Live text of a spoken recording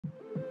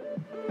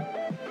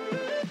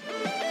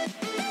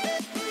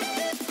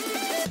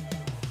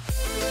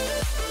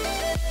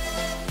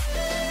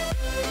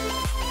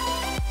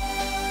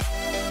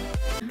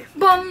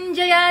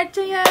Jaya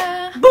Jaya,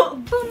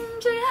 Boom, boom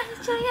Jaya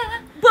Jaya,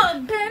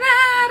 boom.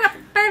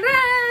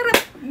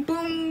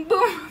 Boom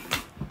boom.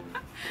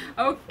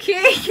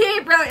 Okay,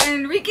 Gabriel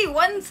and Henrique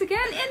once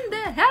again in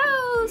the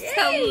house. Yay.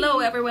 Hello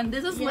everyone,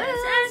 this is Liz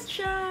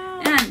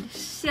and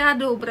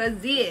Shadow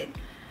Brazil.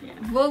 Yeah.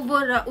 VOVÓ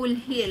Raul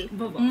Hill,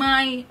 VOVÓ.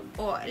 my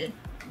all.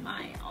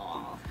 My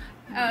all.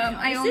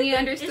 I only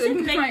understood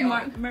is it like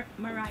my all.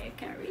 Mariah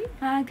Carey?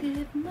 I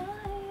give my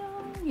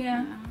all,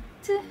 yeah.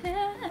 To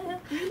have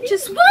Really?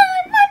 just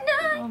one more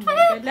night Oh my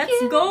with god,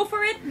 let's you. go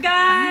for it,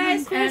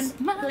 guys, I and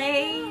my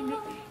play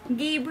all.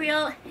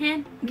 Gabriel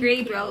and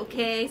Gabriel,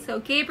 okay?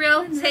 So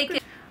Gabriel, take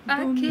it.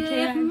 I Boom, give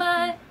jam.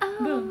 my all.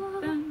 Boom,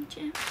 boom,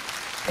 jam.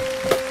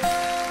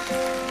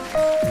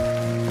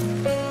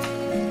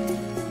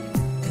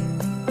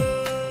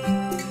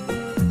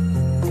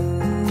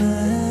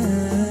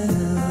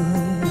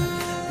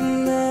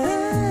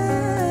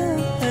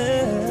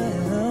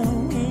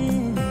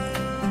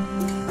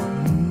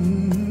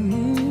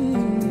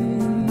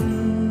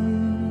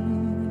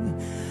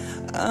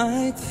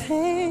 I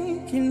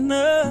thinking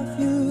of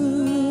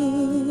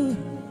you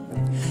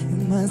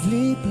in my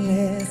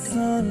sleepless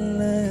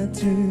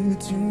solitude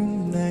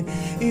tonight.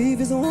 If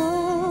it's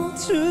want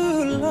to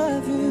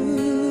love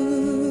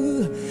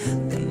you,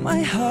 then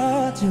my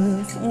heart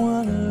just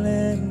wanna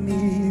let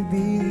me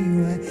be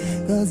right.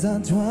 'Cause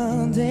I'm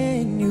drowned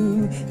in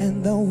you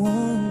and I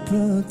won't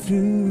pull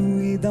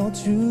through without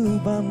you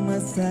by my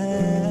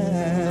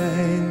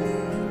side.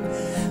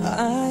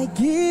 I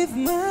give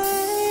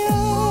my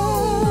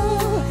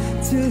all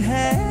to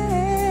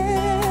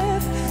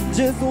have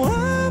just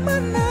one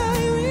more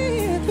night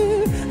with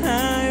you. I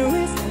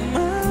risk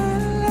my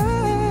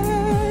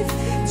life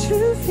to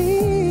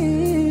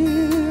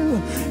feel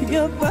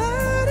your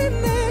body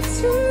next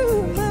to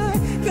mine.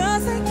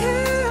 'Cause I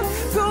can't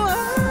go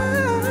on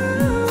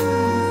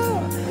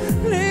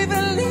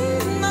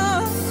living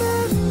on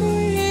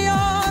memory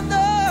on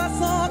the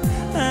song.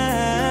 I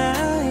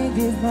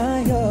give my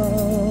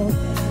all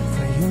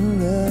for your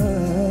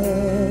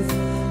love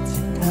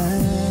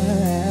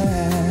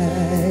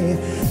tonight.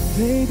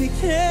 Baby,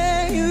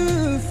 can you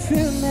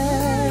feel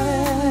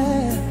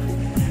that?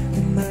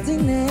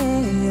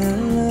 Imagining you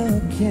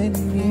looking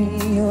in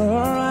your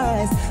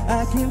eyes,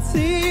 I can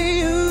see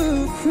you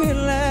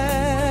clearly,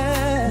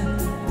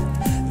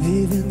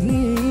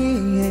 vividly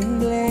and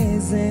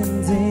blazing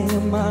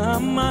in my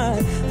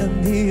mind.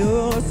 And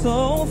you're so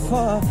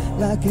far,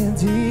 like a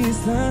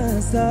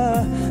distant star.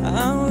 I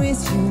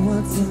wish you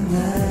were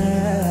tonight.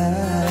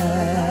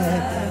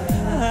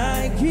 I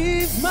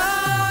give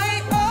my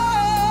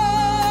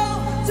all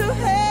to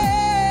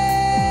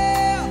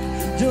have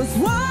just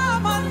one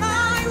more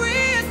night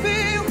with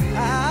you. I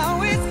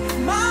wish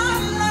my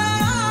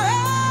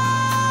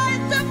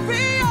life to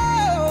feel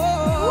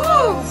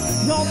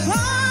your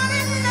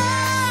body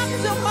next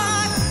to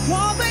mine.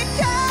 What we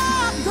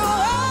can't go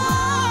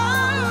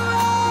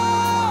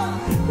on,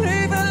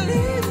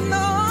 living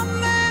on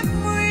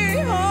memory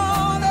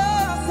on the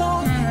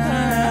song.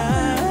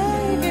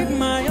 I give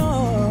my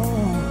all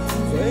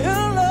for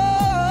your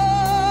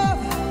love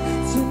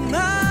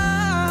tonight.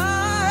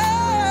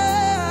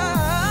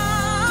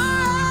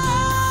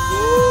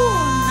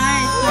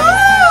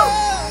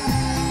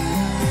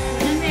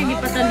 Yan, hindi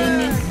pa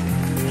talinis.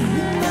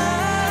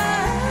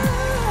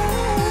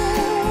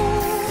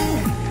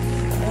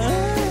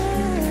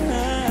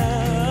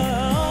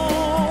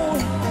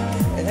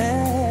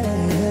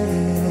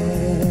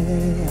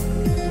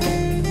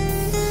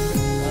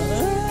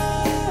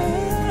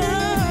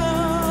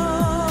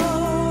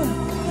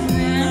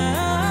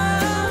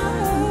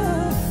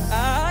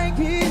 I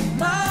give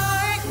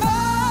my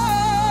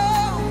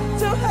all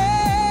to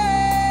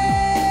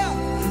have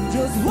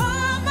just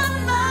one more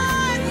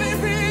night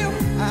with you.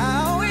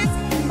 I wish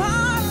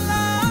my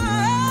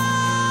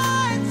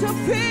life to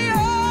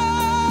feel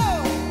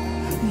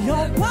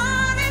your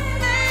body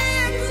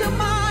next to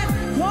mine.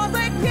 'Cause I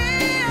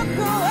can't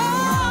go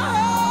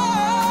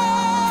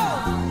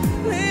on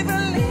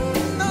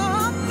living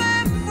on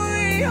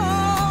memory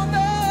on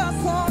the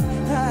song.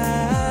 I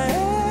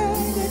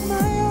give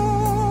my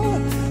all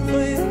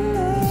for your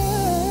love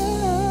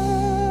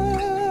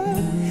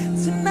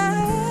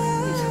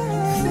tonight.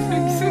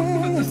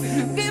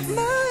 Give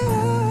my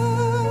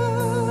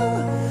all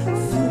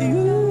for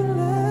your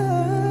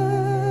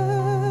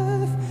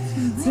love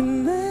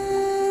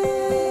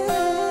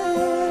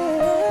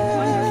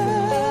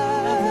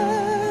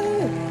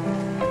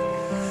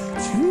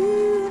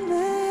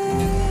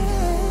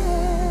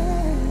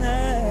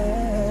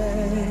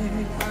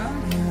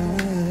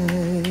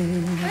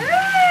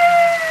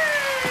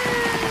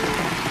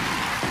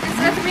It's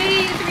a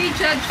three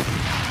judge,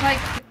 like,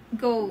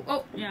 go.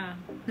 Oh, Yeah.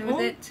 that was Oh,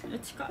 it.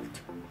 It's cut.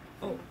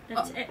 Oh,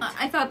 that's Oh, it.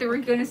 I thought they were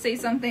going to say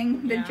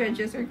something. The Yeah.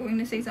 judges are going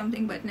to say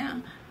something, but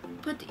no.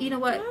 But you know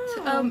what?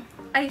 Oh.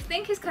 I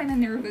think he's kind of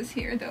nervous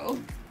here, though.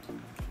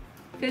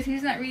 Because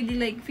he's not really,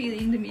 like,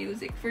 feeling the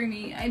music for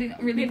me. I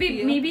didn't really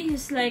feel. Maybe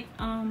he's like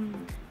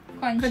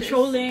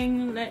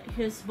controlling like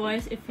his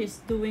voice if he's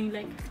doing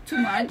like too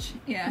much.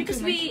 Yeah, because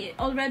too much. we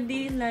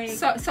already like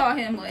saw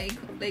him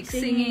like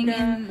singing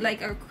in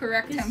like a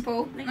correct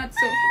tempo, like, not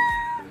so.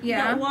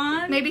 Yeah, that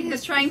one. maybe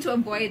he's trying to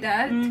avoid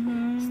that.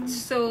 Mm-hmm.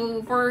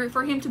 So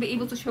for him to be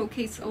able to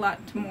showcase a lot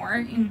more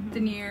in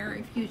the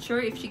near future,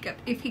 if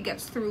he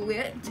gets through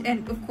it,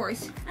 and of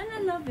course, and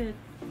I love it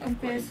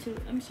compared to.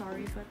 I'm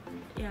sorry, but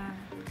yeah,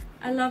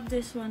 I love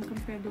this one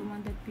compared to the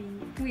one that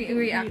we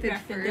reacted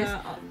first.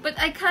 But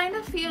I kind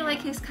of feel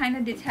like he's kind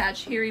of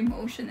detached here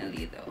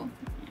emotionally, though.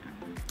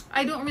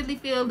 I don't really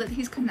feel that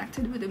he's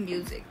connected with the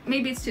music.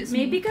 Maybe it's just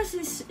maybe me. because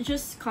he's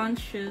just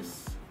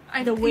conscious.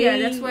 The way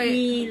that's why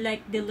he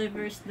like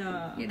delivers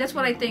the. Yeah, that's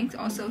what I think.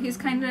 Also, he's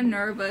kind of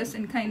nervous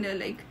and kind of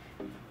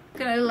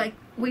like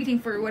waiting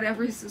for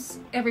whatever is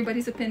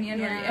everybody's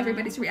opinion or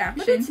everybody's reaction.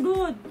 But it's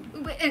good.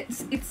 But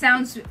it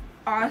sounds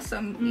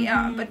awesome.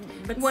 Yeah, but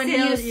when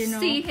still, you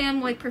see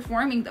him like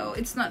performing, though,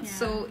 it's not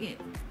so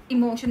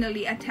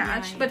emotionally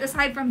attached. But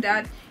aside from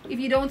that,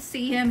 if you don't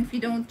see him, if you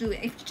don't do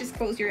it, if you just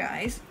close your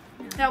eyes,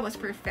 that was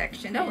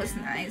perfection. That was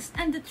nice.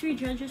 And the 3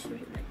 judges were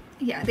like.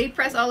 Yeah, they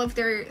press all of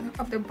their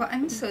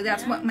buttons, so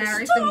that's what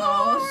matters the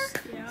most.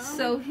 Yeah.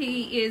 So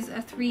he is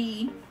a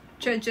 3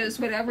 judges,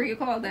 whatever you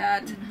call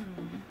that,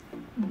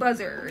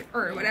 buzzer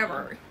or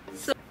whatever.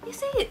 So you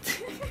say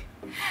it.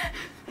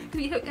 If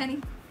you have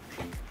any,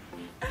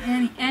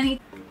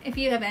 if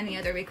you have any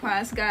other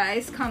requests,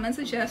 guys, comment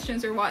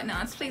suggestions or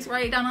whatnots, please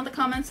write it down on the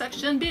comment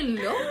section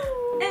below.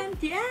 And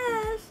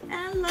yes,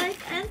 and like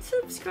and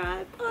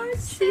subscribe.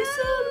 See you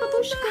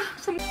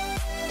soon,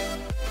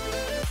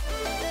 Matushka.